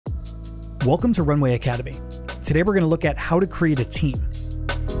Welcome to Runway Academy. Today we're going to look at how to create a team.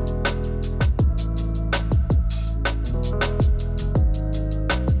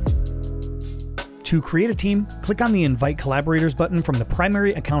 To create a team, click on the Invite Collaborators button from the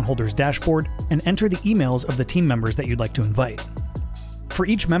primary account holder's dashboard and enter the emails of the team members that you'd like to invite. For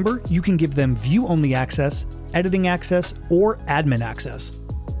each member, you can give them view-only access, editing access, or admin access.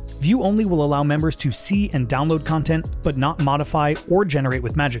 View-only will allow members to see and download content, but not modify or generate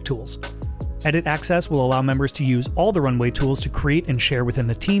with magic tools. Edit access will allow members to use all the Runway tools to create and share within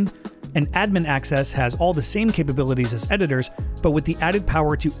the team, and admin access has all the same capabilities as editors, but with the added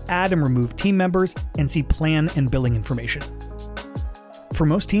power to add and remove team members and see plan and billing information. For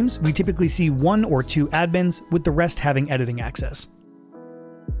most teams, we typically see 1 or 2 admins, with the rest having editing access.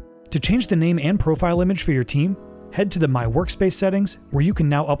 To change the name and profile image for your team, head to the My Workspace settings, where you can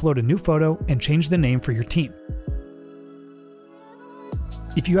now upload a new photo and change the name for your team.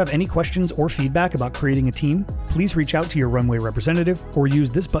 If you have any questions or feedback about creating a team, please reach out to your Runway representative or use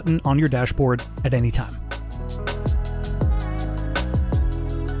this button on your dashboard at any time.